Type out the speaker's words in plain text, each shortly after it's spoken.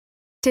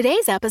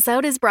Today's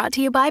episode is brought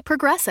to you by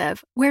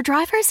Progressive, where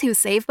drivers who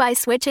save by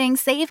switching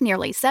save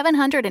nearly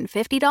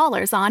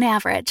 $750 on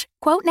average.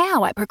 Quote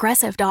now at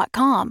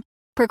Progressive.com.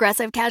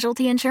 Progressive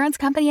Casualty Insurance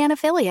Company and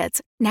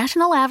Affiliates.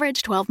 National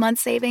average 12-month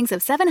savings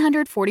of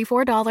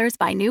 $744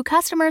 by new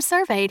customers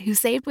surveyed who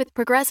saved with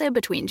Progressive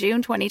between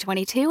June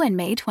 2022 and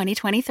May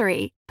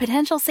 2023.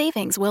 Potential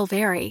savings will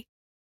vary.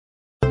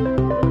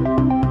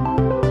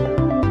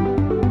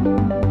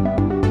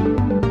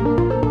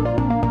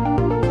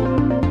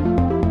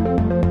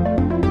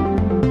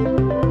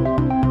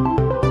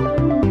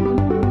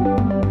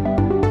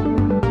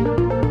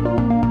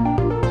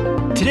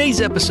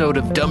 Today's episode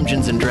of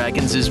Dungeons &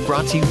 Dragons is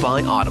brought to you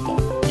by Audible.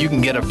 You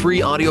can get a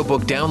free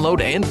audiobook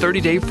download and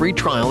 30-day free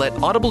trial at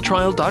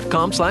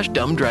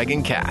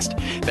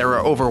audibletrial.com/dumbdragoncast. There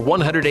are over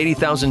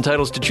 180,000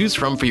 titles to choose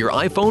from for your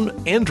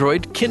iPhone,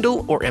 Android,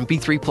 Kindle, or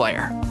MP3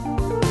 player.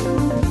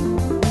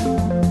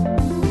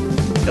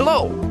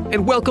 Hello,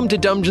 and welcome to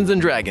Dungeons &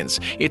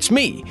 Dragons. It's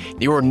me,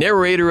 your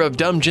narrator of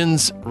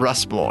Dungeons,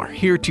 Russ Moore,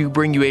 here to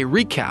bring you a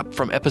recap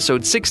from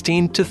episode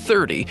 16 to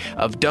 30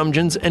 of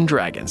Dungeons &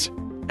 Dragons.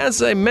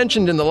 As I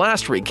mentioned in the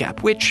last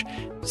recap, which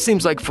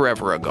seems like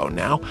forever ago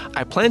now,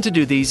 I plan to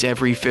do these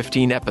every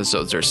 15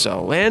 episodes or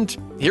so, and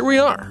here we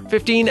are,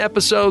 15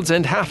 episodes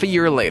and half a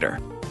year later.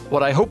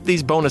 What I hope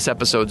these bonus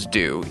episodes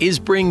do is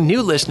bring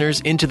new listeners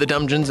into the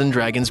Dungeons &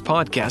 Dragons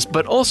podcast,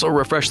 but also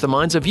refresh the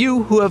minds of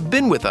you who have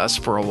been with us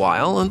for a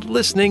while and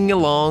listening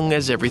along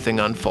as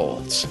everything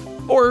unfolds.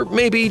 Or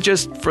maybe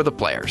just for the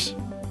players,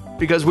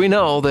 because we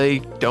know they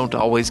don't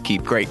always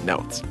keep great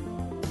notes.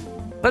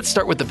 Let's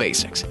start with the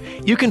basics.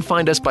 You can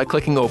find us by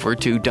clicking over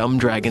to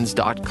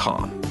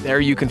dumbdragons.com. There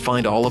you can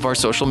find all of our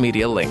social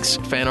media links,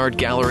 fan art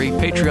gallery,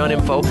 Patreon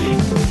info,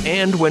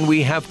 and when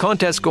we have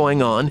contests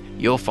going on,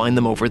 you'll find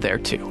them over there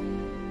too.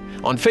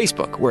 On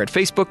Facebook, we're at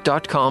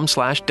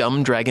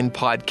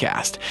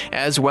facebook.com/dumbdragonpodcast.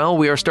 As well,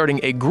 we are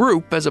starting a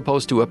group as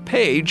opposed to a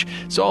page,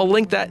 so I'll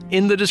link that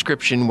in the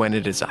description when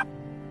it is up.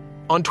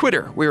 On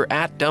Twitter, we're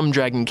at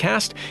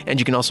dumbdragoncast, and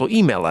you can also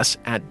email us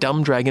at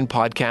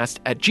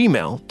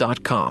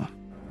dumbdragonpodcast@gmail.com.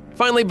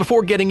 Finally,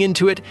 before getting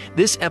into it,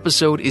 this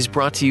episode is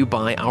brought to you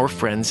by our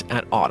friends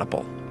at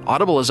Audible.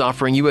 Audible is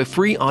offering you a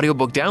free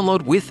audiobook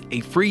download with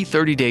a free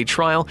 30-day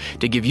trial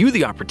to give you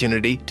the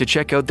opportunity to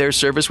check out their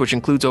service, which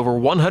includes over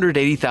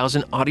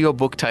 180,000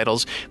 audiobook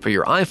titles for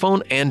your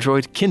iPhone,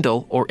 Android,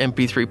 Kindle, or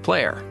MP3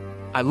 player.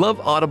 I love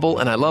Audible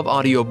and I love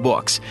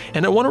audiobooks,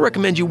 and I want to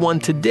recommend you one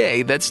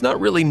today that's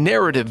not really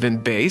narrative in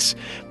base,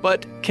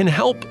 but can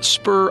help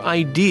spur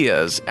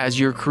ideas as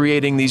you're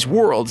creating these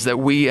worlds that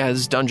we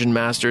as dungeon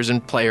masters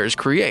and players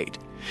create.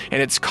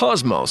 And it's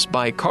Cosmos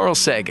by Carl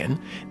Sagan,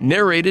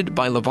 narrated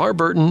by LeVar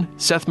Burton,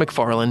 Seth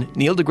MacFarlane,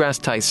 Neil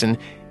deGrasse Tyson,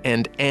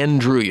 and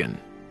Anne Druyan.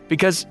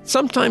 Because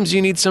sometimes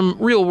you need some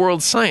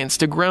real-world science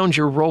to ground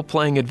your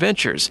role-playing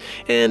adventures,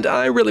 and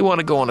I really want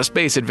to go on a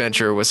space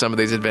adventure with some of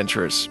these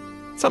adventurers.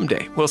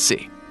 Someday, we'll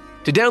see.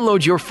 To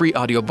download your free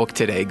audiobook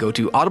today, go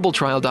to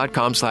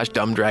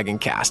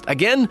audibletrial.com/dumbdragoncast.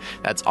 Again,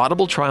 that's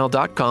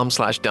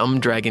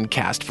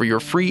audibletrial.com/dumbdragoncast for your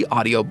free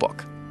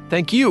audiobook.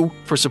 Thank you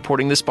for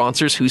supporting the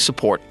sponsors who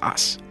support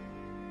us.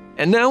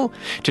 And now,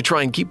 to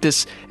try and keep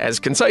this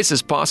as concise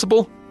as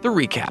possible, the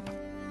recap.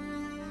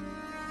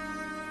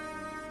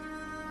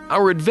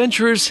 Our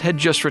adventurers had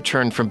just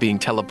returned from being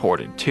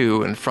teleported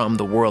to and from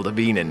the world of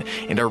Enon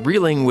and are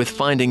reeling with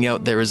finding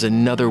out there is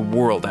another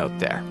world out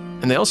there.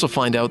 And they also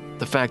find out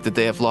the fact that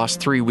they have lost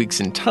 3 weeks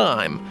in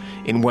time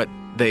in what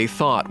they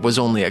thought was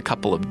only a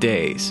couple of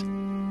days.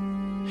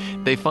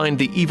 They find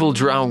the evil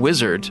drow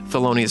wizard,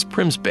 Thelonious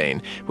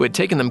Primsbane, who had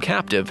taken them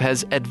captive,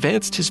 has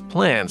advanced his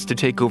plans to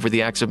take over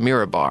the Axe of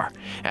Mirabar,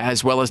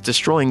 as well as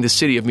destroying the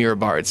city of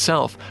Mirabar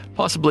itself,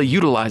 possibly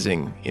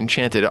utilizing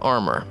enchanted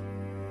armor.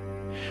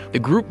 The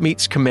group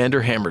meets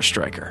Commander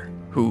Hammerstriker,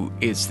 who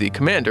is the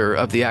commander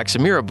of the Axe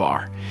of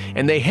Mirabar,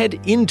 and they head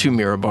into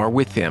Mirabar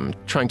with him,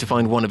 trying to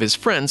find one of his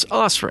friends,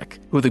 Osric,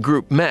 who the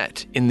group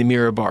met in the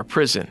Mirabar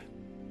prison.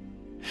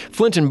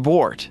 Flint and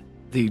Bort,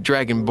 the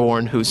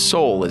Dragonborn whose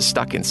soul is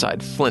stuck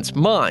inside Flint's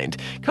mind,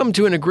 come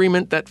to an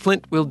agreement that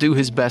Flint will do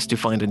his best to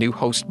find a new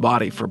host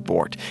body for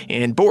Bort,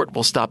 and Bort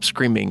will stop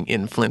screaming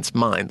in Flint's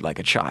mind like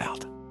a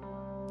child.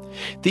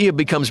 Thea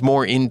becomes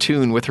more in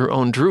tune with her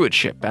own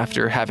druidship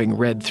after having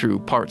read through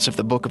parts of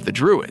the Book of the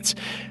Druids,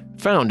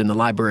 found in the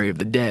Library of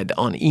the Dead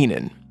on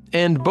Enon,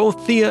 and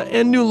both Thea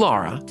and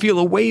Nulara feel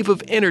a wave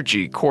of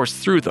energy course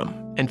through them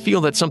and feel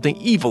that something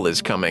evil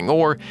is coming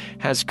or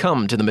has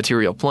come to the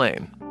material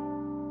plane.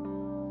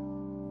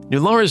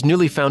 Nulara's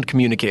newly found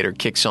communicator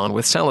kicks on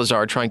with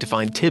Salazar trying to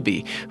find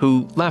Tibby,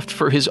 who left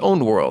for his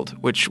own world,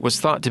 which was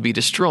thought to be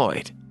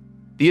destroyed.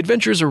 The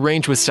adventurers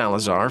arrange with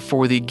Salazar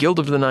for the Guild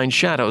of the Nine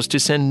Shadows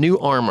to send new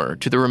armor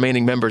to the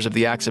remaining members of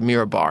the Axe of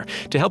Mirabar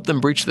to help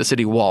them breach the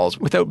city walls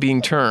without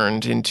being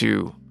turned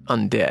into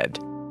undead.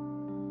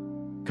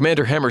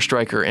 Commander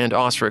Hammerstriker and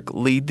Osric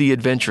lead the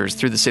adventurers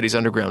through the city's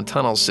underground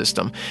tunnel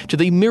system to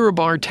the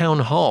Mirabar Town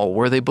Hall,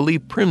 where they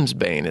believe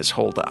Primsbane is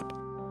holed up.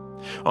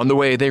 On the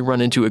way, they run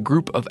into a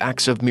group of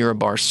Axe of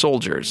Mirabar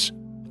soldiers.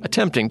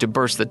 attempting to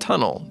burst the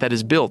tunnel that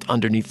is built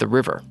underneath the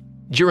river.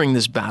 During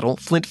this battle,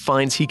 Flint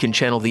finds he can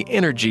channel the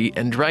energy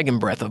and dragon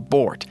breath of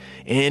Bort,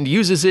 and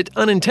uses it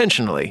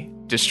unintentionally,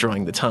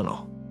 destroying the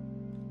tunnel.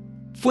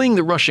 Fleeing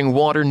the rushing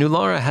water,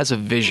 Nulara has a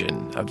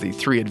vision of the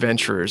three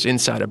adventurers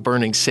inside a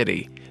burning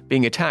city,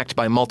 being attacked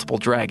by multiple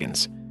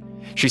dragons.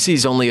 She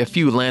sees only a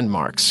few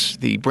landmarks,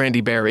 the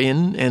Brandy Bear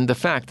Inn and the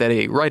fact that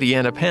a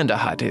Rhytiana Panda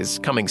Hut is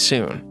coming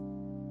soon.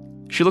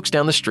 She looks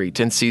down the street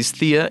and sees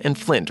Thea and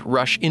Flint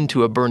rush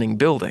into a burning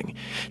building.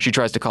 She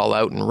tries to call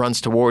out and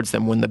runs towards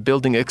them when the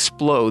building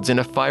explodes in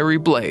a fiery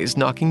blaze,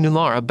 knocking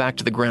Nulara back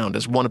to the ground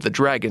as one of the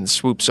dragons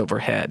swoops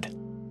overhead.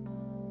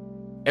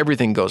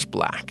 Everything goes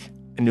black,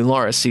 and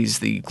Nulara sees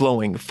the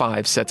glowing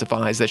 5 sets of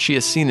eyes that she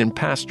has seen in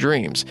past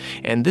dreams,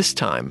 and this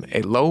time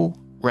a low,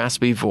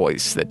 raspy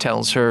voice that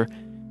tells her,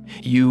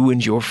 "You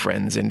and your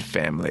friends and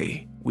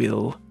family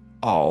will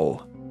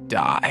all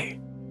die.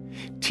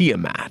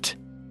 Tiamat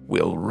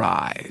will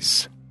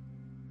rise."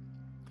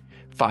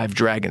 5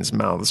 dragons'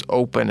 mouths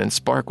open and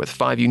spark with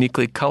 5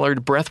 uniquely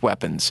colored breath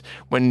weapons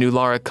when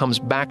Nulara comes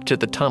back to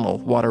the tunnel,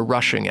 water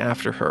rushing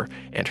after her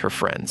and her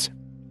friends.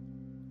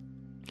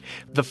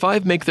 The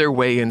 5 make their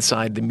way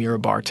inside the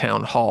Mirabar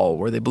Town Hall,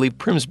 where they believe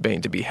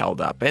Primsbane to be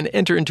held up, and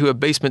enter into a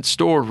basement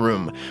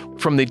storeroom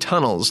from the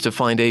tunnels to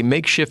find a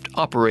makeshift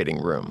operating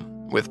room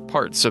with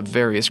parts of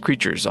various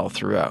creatures all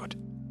throughout.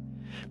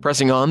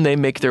 Pressing on, they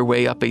make their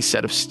way up a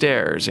set of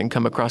stairs and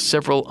come across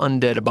several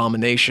undead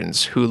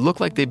abominations who look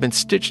like they've been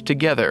stitched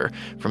together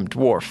from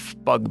dwarf,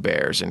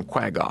 bugbears, and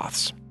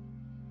quaggoths.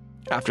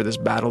 After this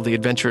battle, the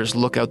adventurers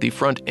look out the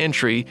front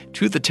entry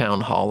to the town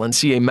hall and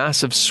see a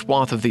massive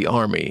swath of the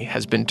army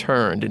has been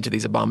turned into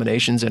these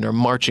abominations and are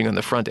marching on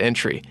the front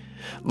entry.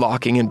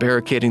 Locking and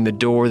barricading the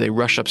door, they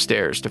rush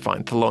upstairs to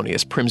find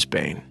Thelonious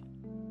Primsbane.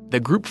 The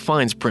group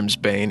finds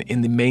Primsbane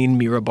in the main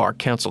Mirabar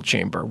council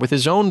chamber with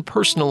his own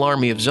personal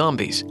army of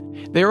zombies.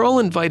 They are all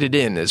invited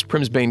in as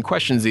Primsbane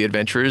questions the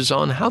adventurers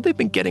on how they've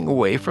been getting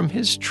away from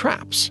his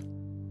traps.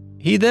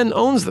 He then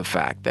owns the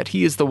fact that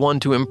he is the one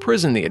to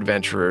imprison the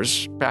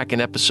adventurers back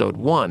in episode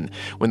 1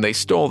 when they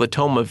stole the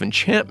Tome of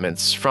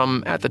Enchantments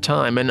from, at the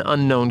time, an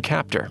unknown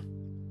captor.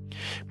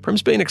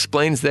 Primsbane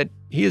explains that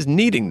he is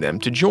needing them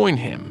to join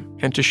him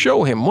and to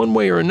show him one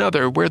way or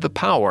another where the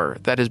power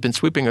that has been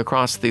sweeping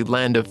across the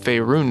land of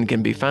Faerun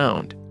can be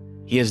found.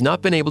 He has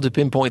not been able to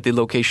pinpoint the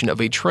location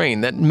of a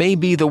train that may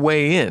be the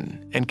way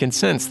in and can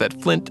sense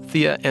that Flint,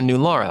 Thea, and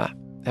Nulara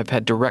have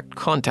had direct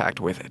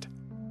contact with it.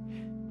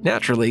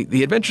 Naturally,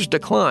 the adventures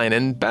decline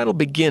and battle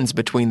begins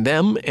between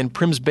them and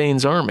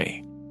Primsbane's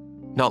army.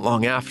 Not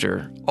long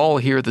after, all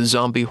hear the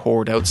zombie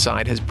horde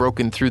outside has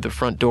broken through the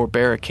front door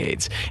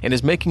barricades and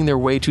is making their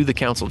way to the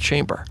council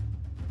chamber.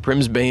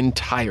 Primsbane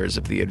tires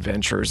of the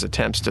adventurers'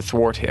 attempts to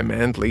thwart him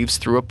and leaves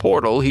through a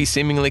portal he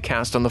seemingly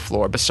cast on the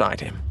floor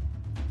beside him.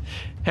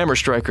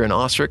 Hammerstriker and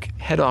Osric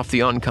head off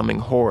the oncoming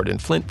horde,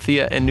 and Flint,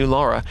 Thea, and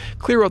Nulara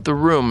clear out the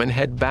room and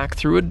head back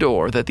through a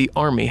door that the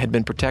army had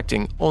been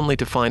protecting, only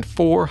to find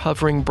 4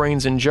 hovering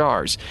brains in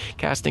jars,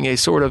 casting a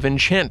sort of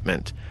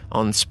enchantment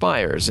on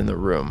spires in the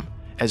room,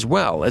 as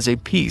well as a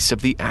piece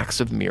of the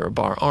Axe of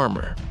Mirabar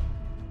armor.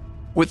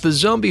 With the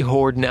zombie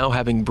horde now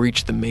having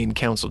breached the main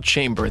council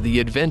chamber, the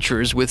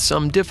adventurers, with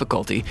some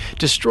difficulty,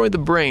 destroy the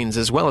brains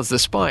as well as the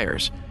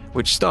spires,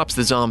 which stops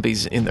the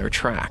zombies in their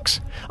tracks.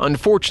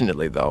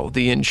 Unfortunately, though,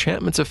 the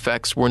enchantment's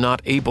effects were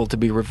not able to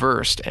be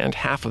reversed, and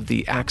half of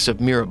the Axe of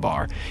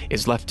Mirabar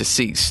is left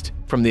deceased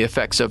from the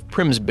effects of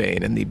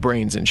Primsbane and the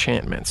brain's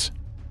enchantments.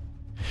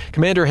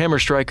 Commander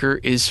Hammerstriker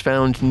is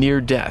found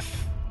near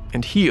death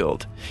and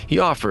healed. He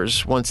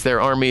offers, once their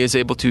army is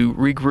able to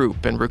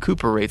regroup and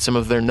recuperate some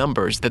of their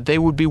numbers, that they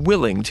would be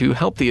willing to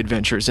help the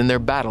adventurers in their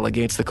battle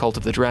against the Cult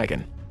of the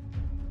Dragon.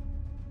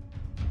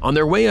 On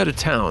their way out of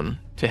town,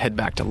 to head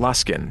back to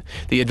Luskan,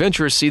 the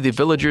adventurers see the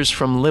villagers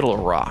from Little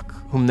Rock,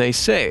 whom they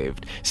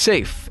saved,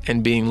 safe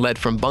and being led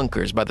from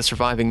bunkers by the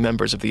surviving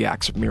members of the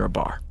Axe of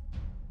Mirabar.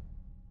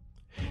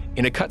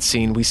 In a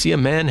cutscene, we see a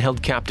man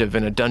held captive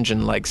in a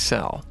dungeon-like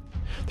cell.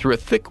 Through a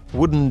thick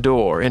wooden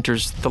door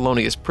enters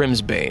Thelonious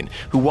Primsbane,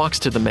 who walks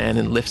to the man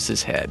and lifts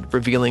his head,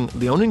 revealing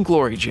Leonin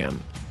Glorygem,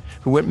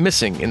 who went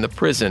missing in the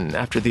prison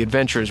after the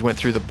adventurers went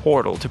through the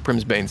portal to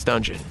Primsbane's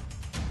dungeon.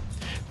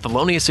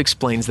 Thelonious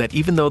explains that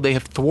even though they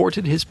have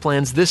thwarted his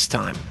plans this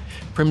time,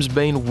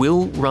 Primsbane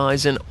will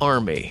rise an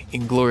army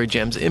in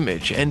Glorygem's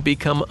image and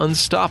become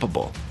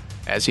unstoppable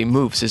as he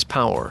moves his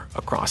power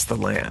across the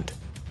land.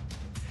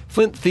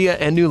 Flint, Thea,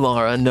 and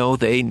Nulara know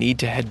they need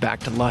to head back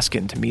to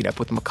Luskan to meet up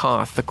with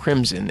Makoth, the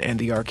Crimson, and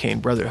the Arcane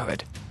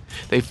Brotherhood.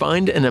 They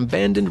find an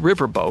abandoned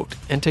riverboat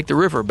and take the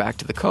river back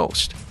to the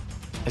coast.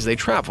 As they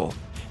travel,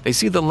 they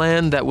see the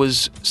land that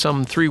was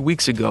some 3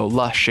 weeks ago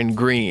lush and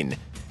green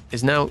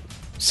is now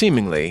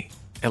seemingly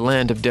a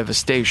land of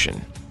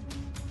devastation.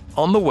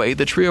 On the way,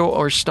 the trio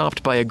are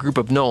stopped by a group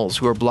of gnolls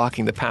who are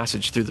blocking the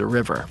passage through the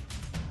river.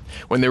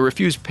 When they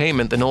refuse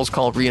payment, the gnolls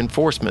call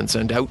reinforcements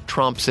and out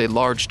tromps a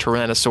large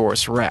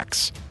Tyrannosaurus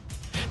Rex.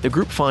 The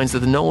group finds that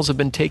the gnolls have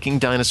been taking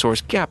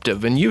dinosaurs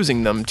captive and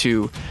using them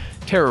to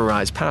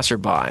terrorize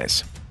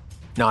passerbys.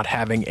 Not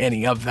having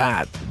any of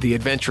that, the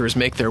adventurers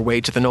make their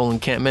way to the Knoll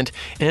encampment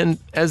and,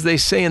 as they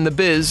say in the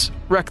biz,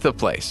 wreck the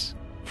place.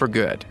 For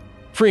good.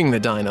 Freeing the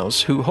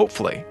dinos, who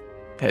hopefully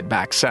head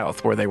back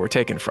south where they were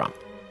taken from.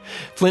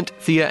 Flint,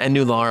 Thea, and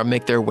Nulara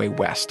make their way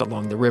west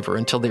along the river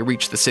until they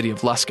reach the city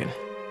of Luskan.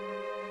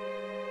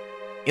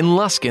 In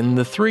Luskan,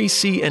 the three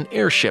see an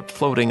airship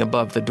floating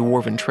above the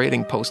dwarven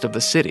trading post of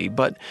the city,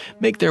 but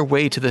make their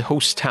way to the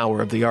host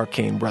tower of the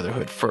Arcane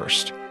Brotherhood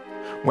first.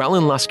 While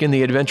in Luskan,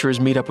 the adventurers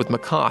meet up with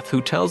Makoth,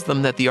 who tells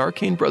them that the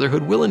Arcane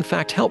Brotherhood will in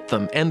fact help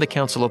them and the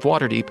Council of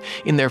Waterdeep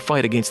in their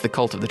fight against the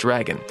Cult of the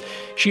Dragon.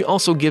 She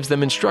also gives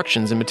them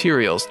instructions and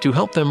materials to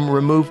help them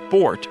remove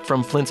Bort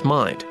from Flint's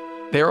mind.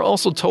 They are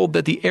also told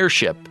that the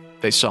airship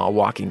they saw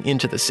walking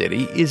into the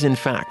city is in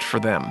fact for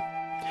them.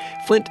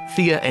 Flint,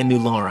 Thea, and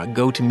Nulara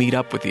go to meet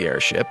up with the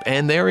airship,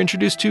 and they are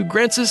introduced to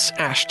Grancis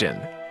Ashton,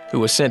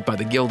 who was sent by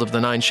the Guild of the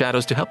Nine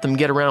Shadows to help them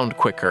get around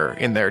quicker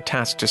in their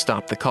task to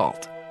stop the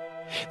cult.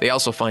 They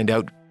also find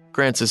out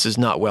Grancis is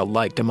not well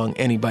liked among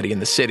anybody in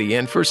the city,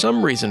 and for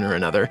some reason or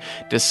another,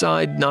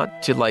 decide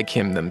not to like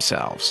him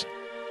themselves.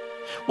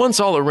 Once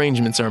all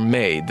arrangements are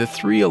made, the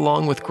three,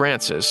 along with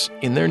Grancis,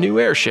 in their new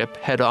airship,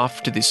 head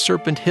off to the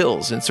Serpent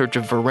Hills in search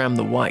of Varam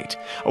the White,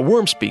 a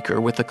worm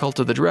speaker with the Cult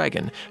of the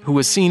Dragon, who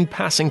was seen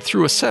passing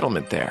through a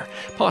settlement there,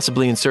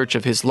 possibly in search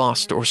of his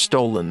lost or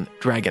stolen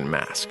dragon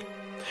mask.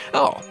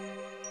 Oh,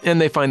 and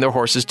they find their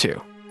horses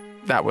too.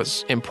 That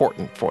was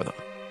important for them.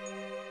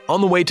 On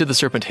the way to the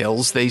Serpent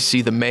Hills, they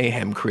see the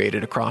mayhem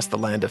created across the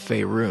land of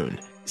Faerun.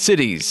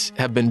 Cities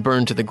have been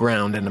burned to the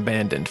ground and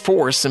abandoned,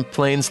 forests and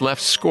plains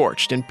left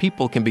scorched, and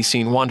people can be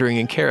seen wandering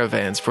in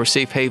caravans for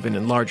safe haven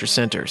in larger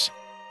centers.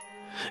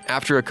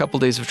 After a couple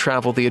days of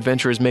travel, the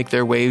adventurers make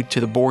their way to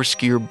the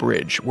Borskir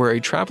Bridge, where a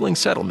traveling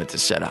settlement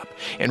is set up,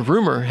 and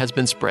rumor has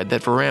been spread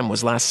that Varam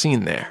was last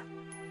seen there.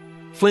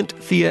 Flint,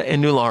 Thea,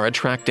 and Nulara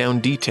track down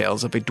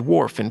details of a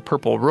dwarf in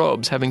purple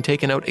robes having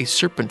taken out a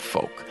serpent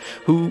folk,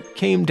 who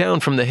came down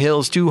from the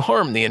hills to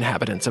harm the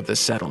inhabitants of this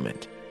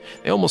settlement.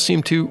 They almost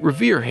seem to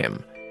revere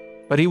him,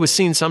 but he was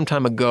seen some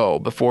time ago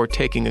before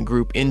taking a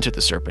group into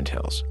the Serpent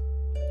Hills.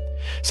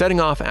 Setting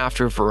off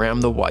after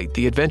Varam the White,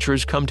 the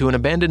adventurers come to an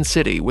abandoned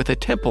city with a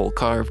temple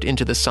carved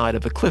into the side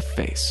of a cliff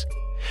face.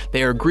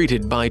 They are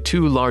greeted by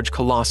two large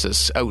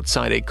colossus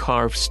outside a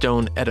carved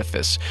stone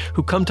edifice,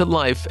 who come to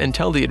life and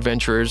tell the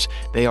adventurers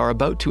they are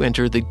about to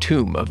enter the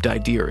tomb of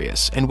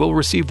Daedarius and will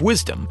receive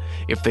wisdom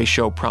if they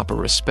show proper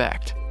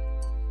respect.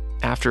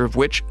 After of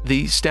which,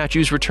 the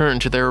statues return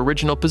to their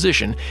original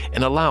position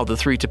and allow the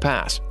three to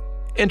pass.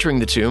 Entering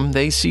the tomb,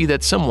 they see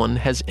that someone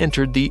has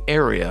entered the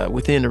area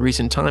within a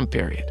recent time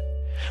period.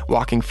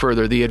 Walking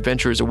further, the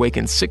adventurers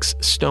awaken 6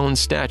 stone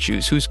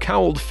statues whose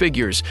cowled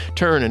figures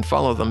turn and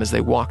follow them as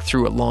they walk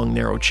through a long,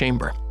 narrow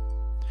chamber.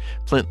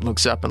 Flint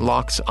looks up and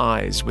locks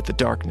eyes with the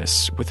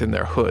darkness within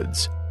their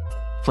hoods.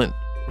 Flint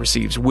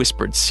receives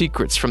whispered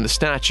secrets from the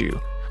statue,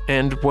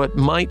 and what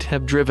might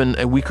have driven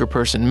a weaker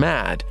person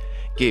mad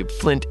gave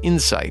Flint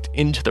insight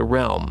into the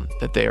realm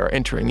that they are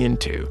entering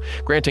into,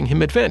 granting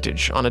him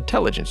advantage on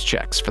intelligence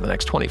checks for the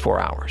next 24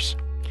 hours.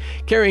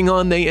 Carrying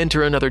on, they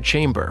enter another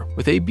chamber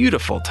with a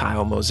beautiful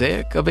tile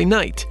mosaic of a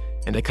knight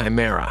and a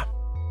chimera.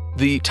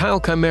 The tile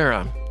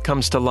chimera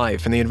comes to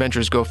life and the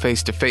adventurers go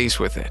face to face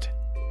with it.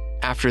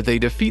 After they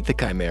defeat the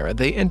chimera,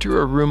 they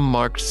enter a room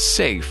marked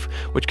safe,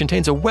 which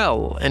contains a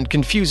well and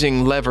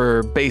confusing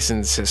lever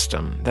basin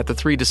system that the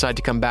three decide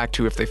to come back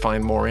to if they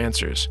find more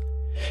answers.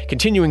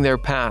 Continuing their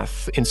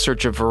path in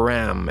search of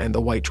Varam and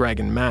the White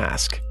Dragon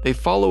Mask, they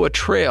follow a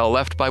trail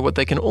left by what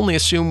they can only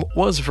assume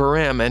was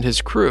Varam and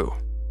his crew.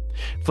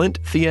 Flint,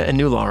 Thea, and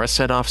Nulara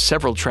set off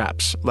several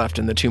traps left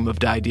in the tomb of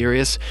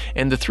Daedarius,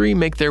 and the three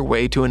make their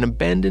way to an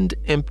abandoned,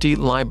 empty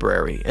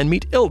library and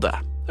meet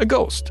Ilda, a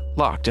ghost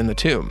locked in the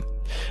tomb,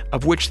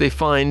 of which they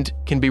find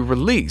can be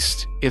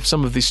released if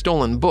some of the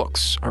stolen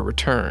books are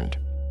returned.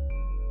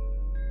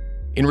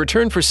 In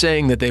return for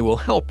saying that they will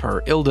help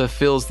her, Ilda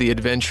fills the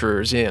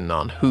adventurers in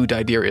on who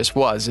Daedarius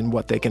was and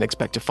what they can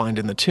expect to find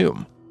in the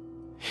tomb.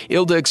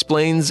 Ilda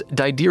explains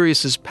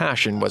Daedarius'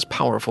 passion was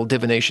powerful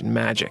divination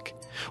magic,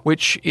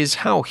 which is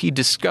how he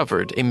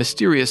discovered a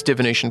mysterious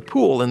divination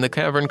pool in the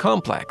cavern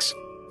complex.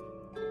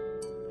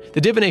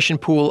 The divination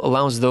pool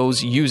allows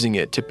those using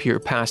it to peer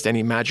past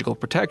any magical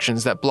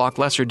protections that block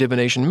lesser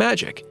divination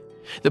magic.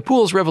 The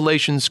pool's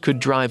revelations could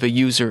drive a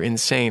user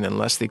insane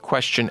unless the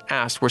question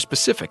asked were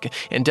specific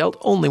and dealt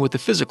only with the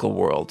physical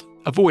world,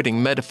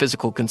 avoiding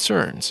metaphysical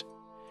concerns.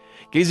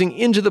 Gazing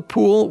into the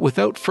pool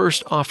without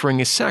first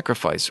offering a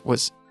sacrifice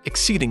was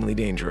exceedingly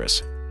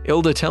dangerous.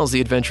 Ilda tells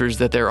the adventurers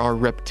that there are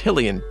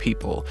reptilian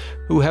people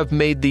who have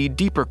made the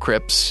deeper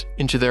crypts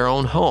into their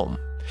own home,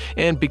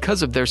 and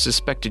because of their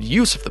suspected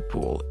use of the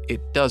pool,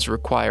 it does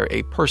require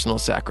a personal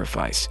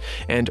sacrifice,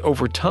 and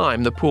over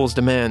time the pool's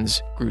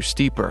demands grew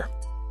steeper.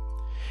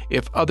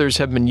 If others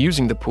have been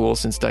using the pool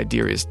since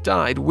Daedarius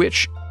died,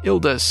 which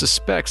Ilda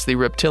suspects the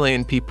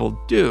reptilian people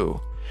do,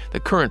 the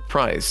current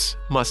price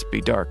must be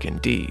dark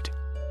indeed.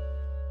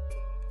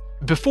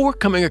 Before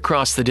coming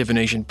across the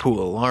divination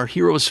pool, our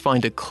heroes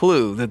find a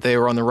clue that they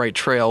are on the right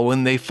trail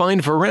when they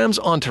find Varam's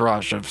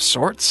entourage of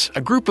sorts,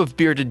 a group of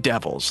bearded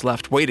devils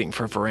left waiting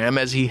for Varam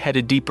as he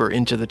headed deeper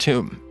into the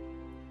tomb.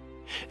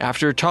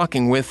 After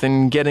talking with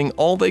and getting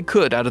all they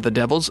could out of the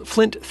devils,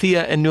 Flint,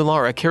 Thea, and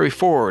Nulara carry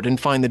forward and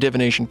find the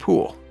divination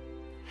pool.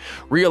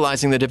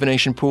 Realizing the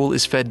divination pool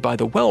is fed by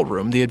the well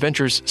room, the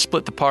adventurers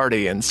split the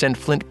party and send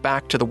Flint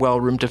back to the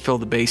well room to fill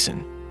the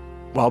basin.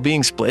 While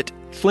being split,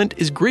 Flint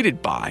is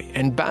greeted by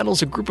and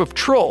battles a group of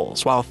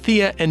trolls, while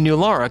Thea and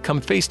Nulara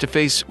come face to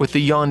face with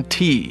the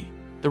Yuan-Ti,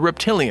 the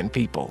reptilian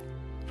people,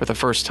 for the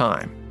first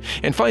time,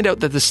 and find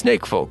out that the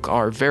snake folk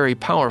are very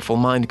powerful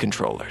mind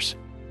controllers.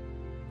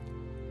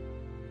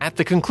 At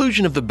the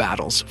conclusion of the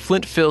battles,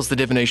 Flint fills the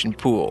divination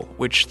pool,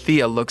 which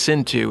Thea looks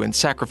into and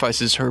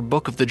sacrifices her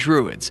Book of the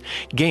Druids,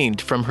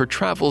 gained from her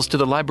travels to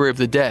the Library of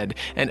the Dead,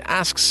 and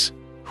asks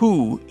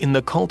who in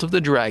the Cult of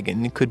the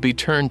Dragon could be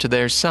turned to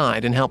their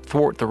side and help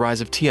thwart the rise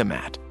of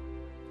Tiamat.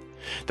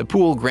 The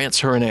pool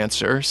grants her an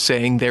answer,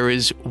 saying there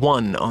is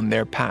one on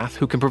their path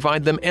who can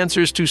provide them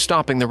answers to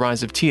stopping the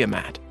rise of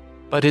Tiamat,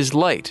 but his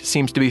light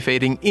seems to be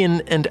fading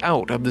in and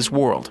out of this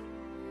world.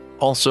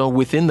 Also,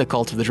 within the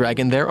Cult of the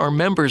Dragon, there are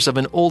members of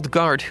an old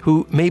guard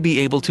who may be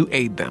able to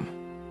aid them.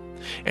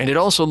 And it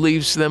also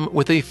leaves them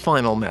with a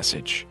final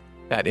message,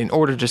 that in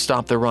order to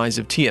stop the rise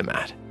of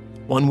Tiamat,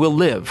 one will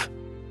live,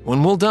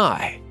 one will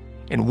die,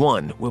 and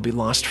one will be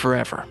lost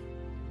forever.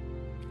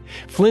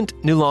 Flint,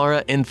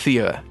 Nulara, and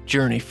Thea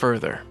journey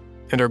further,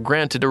 and are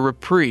granted a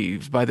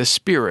reprieve by the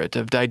spirit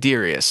of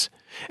Daedarius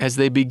as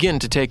they begin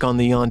to take on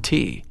the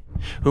Yuan-Ti,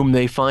 whom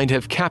they find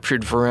have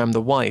captured Varam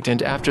the White,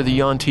 and after the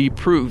Yuan-Ti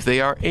prove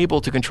they are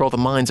able to control the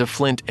minds of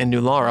Flint and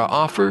Nulara,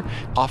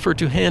 offer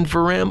to hand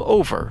Varam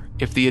over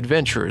if the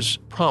adventurers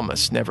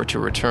promise never to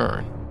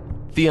return.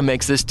 Thea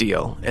makes this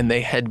deal, and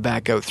they head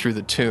back out through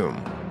the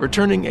tomb,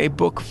 returning a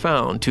book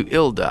found to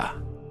Ilda,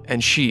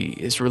 and she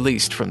is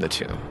released from the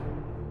tomb.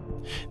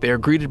 They are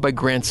greeted by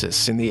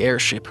Grancis in the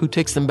airship, who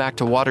takes them back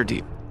to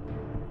Waterdeep.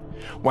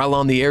 While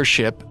on the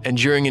airship, and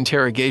during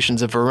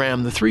interrogations of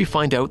Varam, the three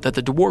find out that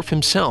the dwarf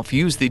himself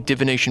used the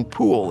divination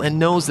pool and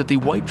knows that the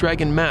white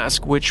dragon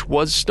mask, which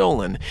was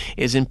stolen,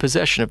 is in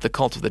possession of the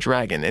Cult of the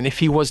Dragon, and if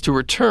he was to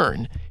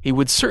return, he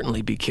would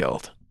certainly be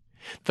killed.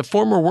 The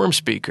former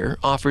Wormspeaker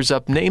offers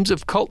up names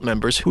of cult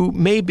members who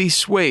may be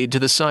swayed to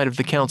the side of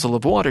the Council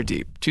of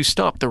Waterdeep to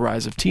stop the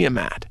rise of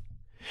Tiamat.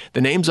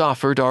 The names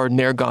offered are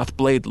Nergoth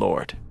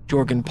Bladelord,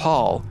 Jorgen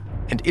Paul,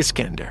 and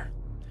Iskander.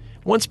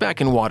 Once back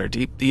in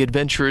Waterdeep, the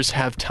adventurers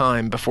have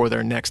time before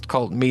their next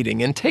cult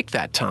meeting and take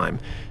that time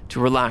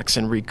to relax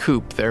and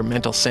recoup their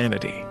mental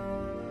sanity.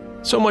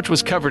 So much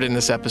was covered in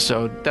this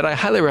episode that I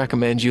highly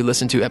recommend you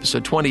listen to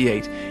episode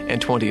 28 and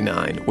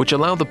 29, which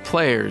allow the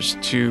players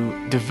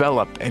to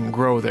develop and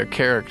grow their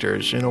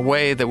characters in a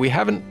way that we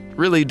haven't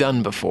really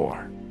done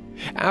before.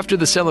 After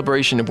the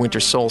celebration of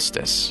winter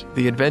solstice,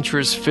 the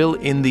adventurers fill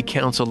in the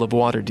Council of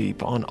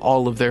Waterdeep on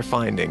all of their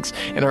findings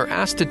and are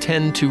asked to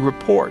tend to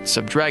reports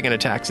of dragon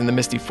attacks in the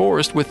Misty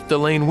Forest with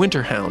Delaine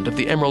Winterhound of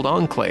the Emerald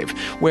Enclave,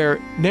 where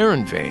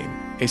Narenvain,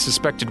 a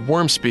suspected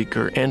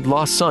Wormspeaker and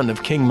lost son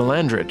of King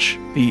Melandrich,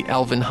 the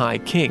Elven High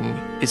King,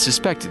 is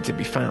suspected to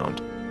be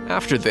found.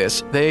 After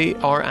this, they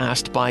are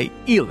asked by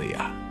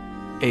Elia,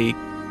 a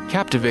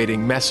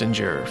captivating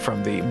messenger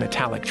from the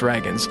Metallic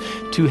Dragons,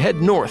 to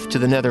head north to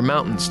the Nether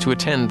Mountains to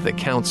attend the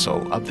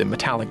Council of the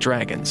Metallic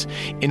Dragons,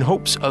 in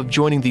hopes of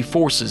joining the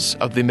forces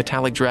of the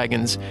Metallic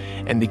Dragons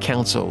and the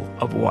Council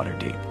of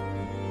Waterdeep.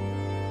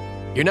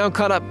 You're now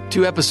caught up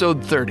to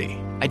episode 30.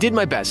 I did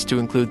my best to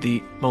include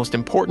the most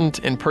important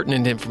and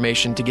pertinent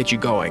information to get you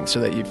going,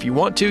 so that if you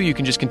want to, you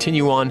can just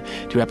continue on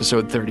to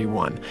episode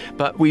 31.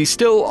 But we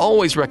still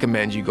always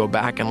recommend you go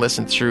back and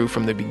listen through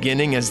from the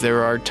beginning, as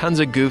there are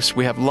tons of goofs,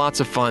 we have lots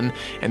of fun,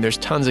 and there's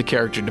tons of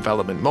character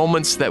development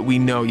moments that we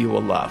know you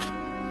will love.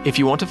 If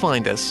you want to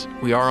find us,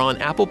 we are on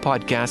Apple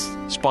Podcasts,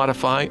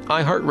 Spotify,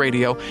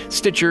 iHeartRadio,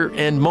 Stitcher,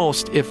 and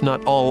most, if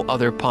not all,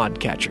 other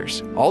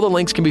podcatchers. All the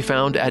links can be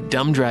found at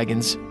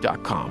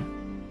dumbdragons.com.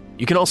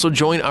 You can also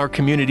join our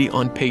community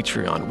on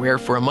Patreon, where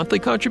for a monthly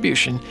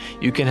contribution,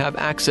 you can have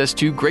access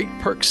to great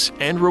perks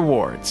and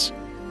rewards.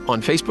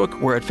 On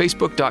Facebook, we're at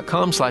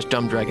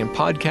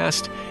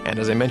facebook.com/dumbdragonpodcast, and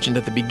as I mentioned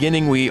at the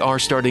beginning, we are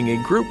starting a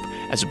group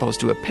as opposed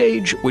to a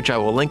page, which I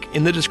will link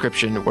in the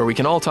description, where we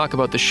can all talk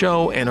about the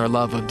show and our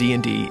love of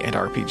D&D and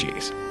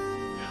RPGs.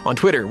 On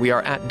Twitter, we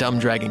are at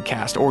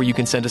dumbdragoncast, or you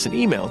can send us an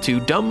email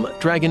to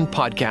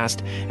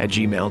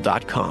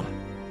dumbdragonpodcast@gmail.com.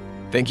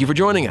 Thank you for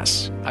joining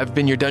us. I've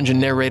been your dungeon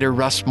narrator,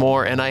 Russ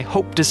Moore, and I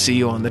hope to see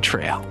you on the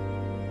trail.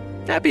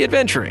 Happy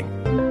adventuring!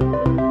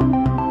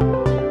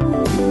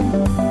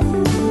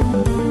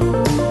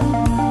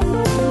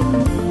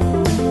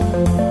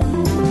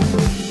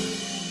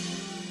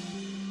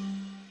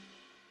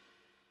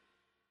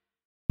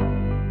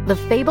 The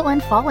Fable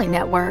and Folly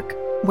Network,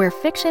 where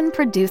fiction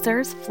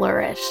producers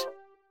flourish.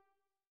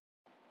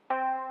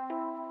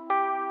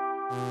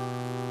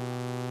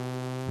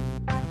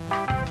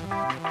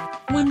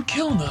 When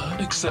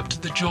Kilner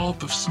accepted the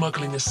job of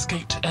smuggling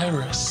escaped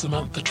heiress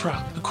Samantha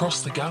Trapp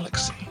across the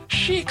galaxy,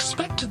 she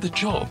expected the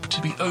job to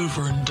be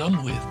over and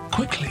done with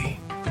quickly.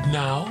 But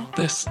now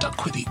they're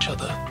stuck with each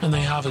other and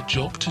they have a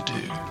job to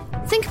do.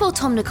 Think of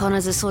Automnicon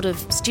as a sort of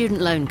student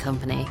loan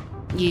company.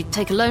 You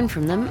take a loan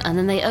from them and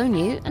then they own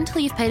you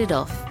until you've paid it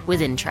off,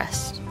 with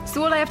interest.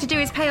 So all I have to do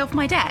is pay off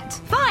my debt?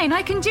 Fine,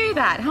 I can do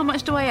that. How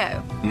much do I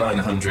owe?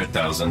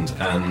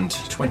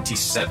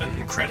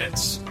 900,027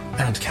 credits.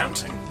 And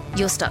counting.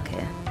 You're stuck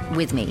here,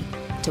 with me,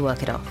 to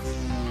work it off.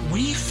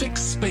 We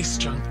Fix Space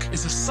Junk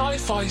is a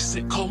sci-fi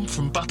sitcom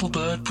from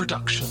Battlebird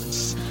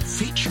Productions,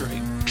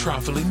 featuring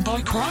Travelling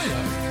by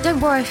Cryo. Don't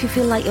worry if you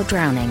feel like you're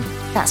drowning.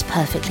 That's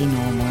perfectly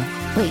normal.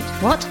 Wait,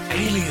 what?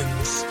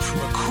 Aliens from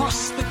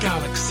across the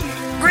galaxy.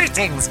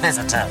 Greetings,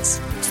 visitors.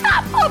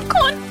 Stop,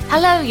 popcorn!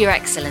 Hello, Your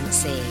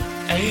Excellency.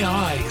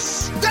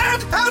 AIs.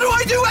 Dad, how do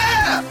I do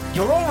air?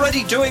 You're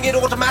already doing it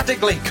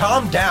automatically.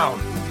 Calm down.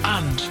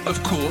 And,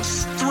 of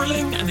course,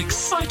 thrilling and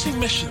exciting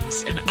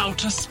missions in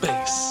outer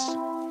space.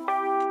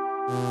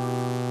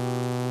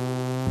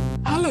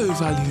 Hello,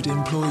 valued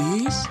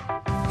employees.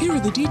 Here are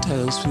the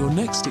details for your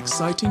next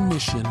exciting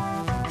mission.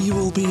 You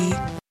will be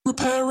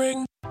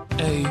repairing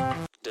a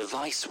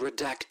device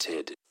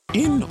redacted.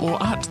 In or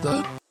at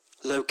the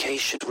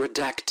Location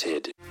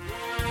redacted.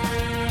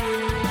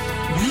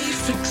 We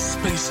Fix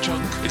Space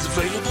Junk is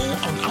available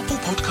on Apple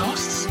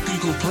Podcasts,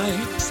 Google Play,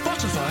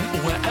 Spotify,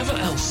 or wherever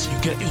else you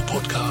get your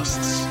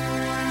podcasts.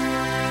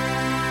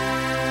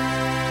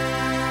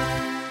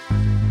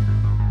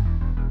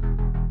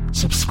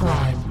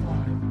 Subscribe,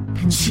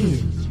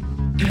 consume,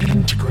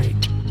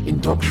 integrate,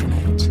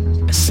 indoctrinate,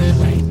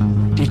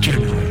 assimilate,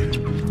 degenerate,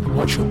 and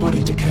watch your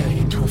body decay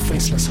into a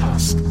faceless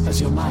husk as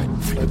your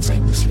mind floats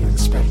aimlessly in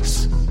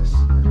space.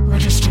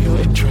 Register your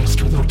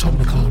interest with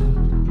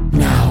Automnicon